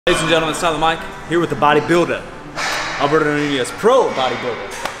Ladies and gentlemen, it's Tyler Mike here with the bodybuilder, Alberto Nunez, pro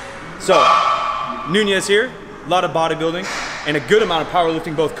bodybuilder. So, Nunez here, a lot of bodybuilding and a good amount of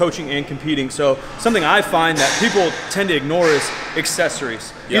powerlifting, both coaching and competing. So, something I find that people tend to ignore is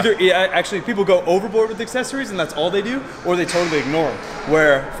accessories. Actually, people go overboard with accessories and that's all they do, or they totally ignore them.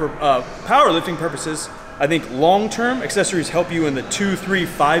 Where for powerlifting purposes, I think long-term accessories help you in the 2, 3,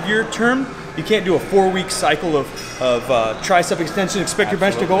 5-year term. You can't do a 4-week cycle of tricep extension, expect your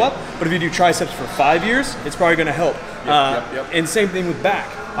bench to go up, but if you do triceps for 5 years, it's probably gonna help. And same thing with back.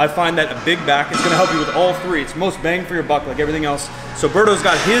 I find that a big back is gonna help you with all three. It's most bang for your buck like everything else. So Berto's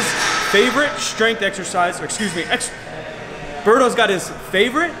got his favorite strength exercise, or excuse me, Berto's got his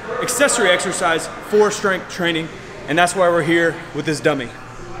favorite accessory exercise for strength training, and that's why we're here with this dummy.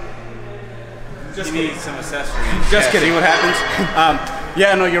 Just need some accessories. Just kidding. See what happens?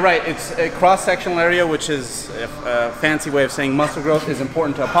 Yeah, no, you're right. It's a cross-sectional area, which is a fancy way of saying muscle growth is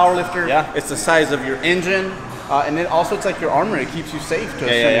important to a powerlifter. Yeah. It's the size of your engine, and then also it's like your armor. It keeps you safe to a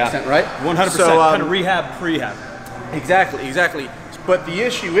certain extent, right? 100%. So, kind of rehab, prehab. Exactly, exactly. But the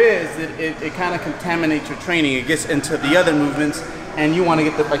issue is that it kind of contaminates your training. It gets into the other movements, and you want to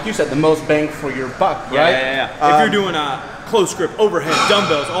get, like you said, the most bang for your buck, right? Yeah. If you're doing close grip, overhead,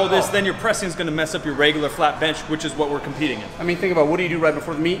 dumbbells, all this, then your pressing is going to mess up your regular flat bench, which is what we're competing in. I mean, think about what do you do right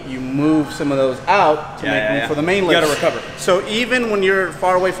before the meet? You move some of those out to make room for the main lift. You got to recover. So even when you're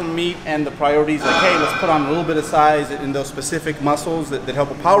far away from the meet and the priority is like, hey, let's put on a little bit of size in those specific muscles that help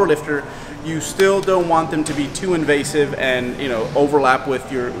a power lifter, you still don't want them to be too invasive and overlap with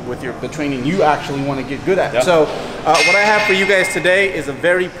the training you actually want to get good at. So what I have for you guys today is a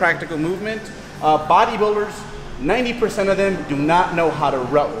very practical movement. Bodybuilders, 90% of them do not know how to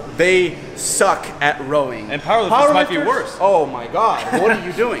row. They suck at rowing. And powerlifters might be worse. Oh my God, what are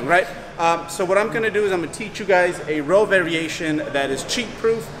you doing, right? So what I'm gonna do is I'm gonna teach you guys a row variation that is cheat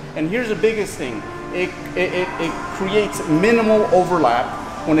proof. And here's the biggest thing. It creates minimal overlap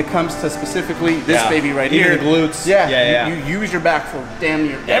when it comes to specifically this baby right here. Even the glutes. You use your back for damn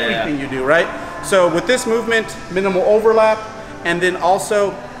near everything you do, right? So with this movement, minimal overlap. And then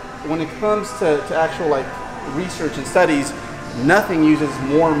also when it comes to actual like research and studies, nothing uses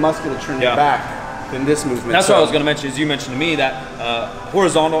more musculature in your back than this movement. That's what I was going to mention, is you mentioned to me that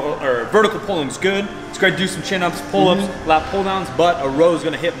horizontal or vertical pulling is good. It's great to do some chin-ups, pull-ups, lat pull-downs, but a row is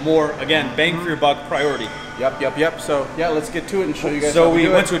going to hit more, again, bang for your buck, priority. Yep. So yeah, let's get to it and show you guys So how we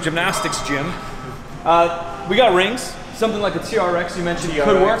went to a gymnastics gym. We got rings. Something like a TRX you mentioned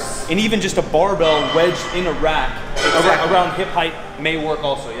could work, and even just a barbell wedged in a rack around hip height may work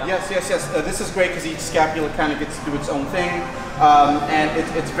also, Yes. This is great because each scapula kind of gets to do its own thing, and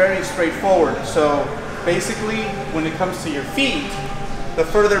it's very straightforward. So basically, when it comes to your feet, the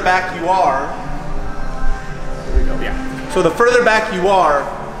further back you are, there we go, So the further back you are,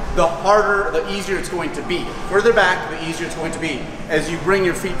 the harder, the easier it's going to be. Further back, the easier it's going to be. As you bring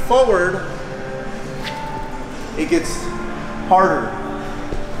your feet forward, it gets harder.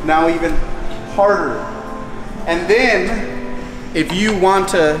 Now even harder. And then if you want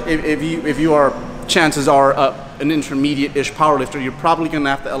to, if you are, chances are an intermediate-ish powerlifter, you're probably gonna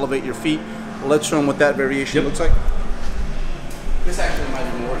have to elevate your feet. Let's show them what that variation looks like. This actually might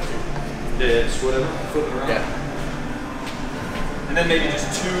even work too. Just whatever, flipping around. And then maybe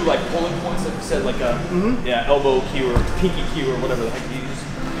just 2 like pulling points, like you said, like a elbow cue or pinky cue or whatever the heck you use.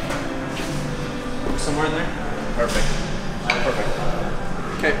 Somewhere in there. Perfect.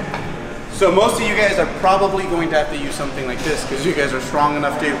 Okay. So most of you guys are probably going to have to use something like this because you guys are strong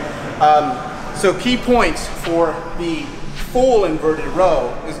enough to. So key points for the full inverted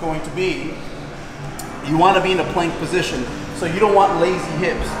row is going to be, you want to be in a plank position. So you don't want lazy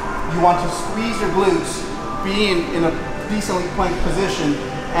hips. You want to squeeze your glutes, be in a decently plank position,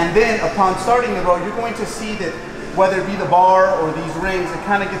 and then upon starting the row, you're going to see that whether it be the bar or these rings, it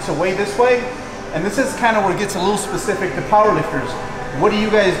kind of gets away this way. And this is kind of where it gets a little specific to powerlifters. What do you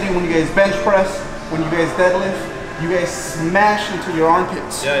guys do when you guys bench press, when you guys deadlift? You guys smash into your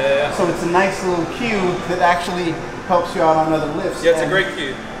armpits. So it's a nice little cue that actually helps you out on other lifts. Yeah, it's a great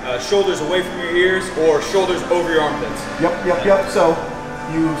cue. Shoulders away from your ears or shoulders over your armpits. Yep. So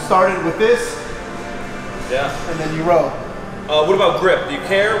you started with this. And then you row. What about grip? Do you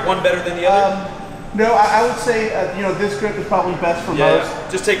care? One better than the other? No, I would say this grip is probably best for most.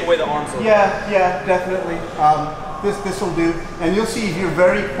 Just take away the arms a little. Yeah, definitely. This will do, and you'll see if you're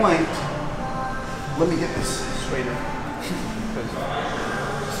very planked. Let me get this straighter.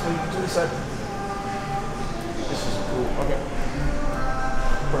 This is cool. Okay.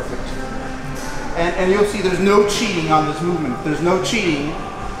 Perfect. And you'll see there's no cheating on this movement. There's no cheating.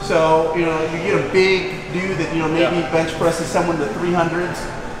 So you get a big dude that maybe bench presses someone to 300s.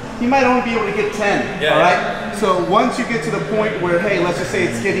 he might only be able to get 10, Yeah, all right? So once you get to the point where, hey, let's just say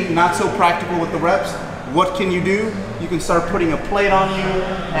it's getting not so practical with the reps, what can you do? You can start putting a plate on you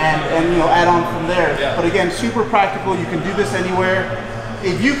and you know, add on from there. Yeah. But again, super practical. You can do this anywhere.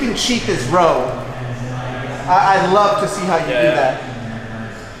 If you can cheat this row, I'd love to see how you do that.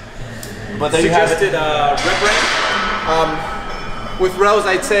 But there Suggested you have it. rep range? With rows,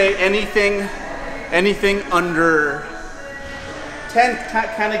 I'd say anything under 10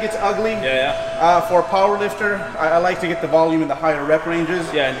 kind of gets ugly. For a power lifter, I like to get the volume in the higher rep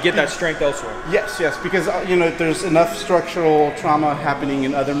ranges. Yeah, and get that strength elsewhere. Yes, because you know, there's enough structural trauma happening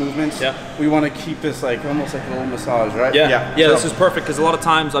in other movements. Yeah. We want to keep this like almost like a little massage, right? Yeah, this is perfect because a lot of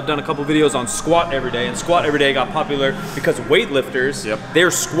times I've done a couple videos on squat every day, and squat every day got popular because weightlifters,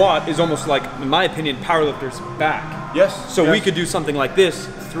 their squat is almost like, in my opinion, powerlifters' back. Yes. So we could do something like this,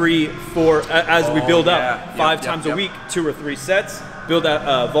 3, 4, as we build up, 5 times a week, 2 or 3 sets. Build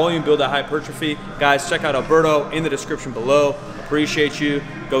that volume, build that hypertrophy. Guys, check out BERTO in the description below. Appreciate you.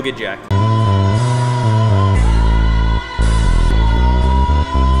 Go get jacked.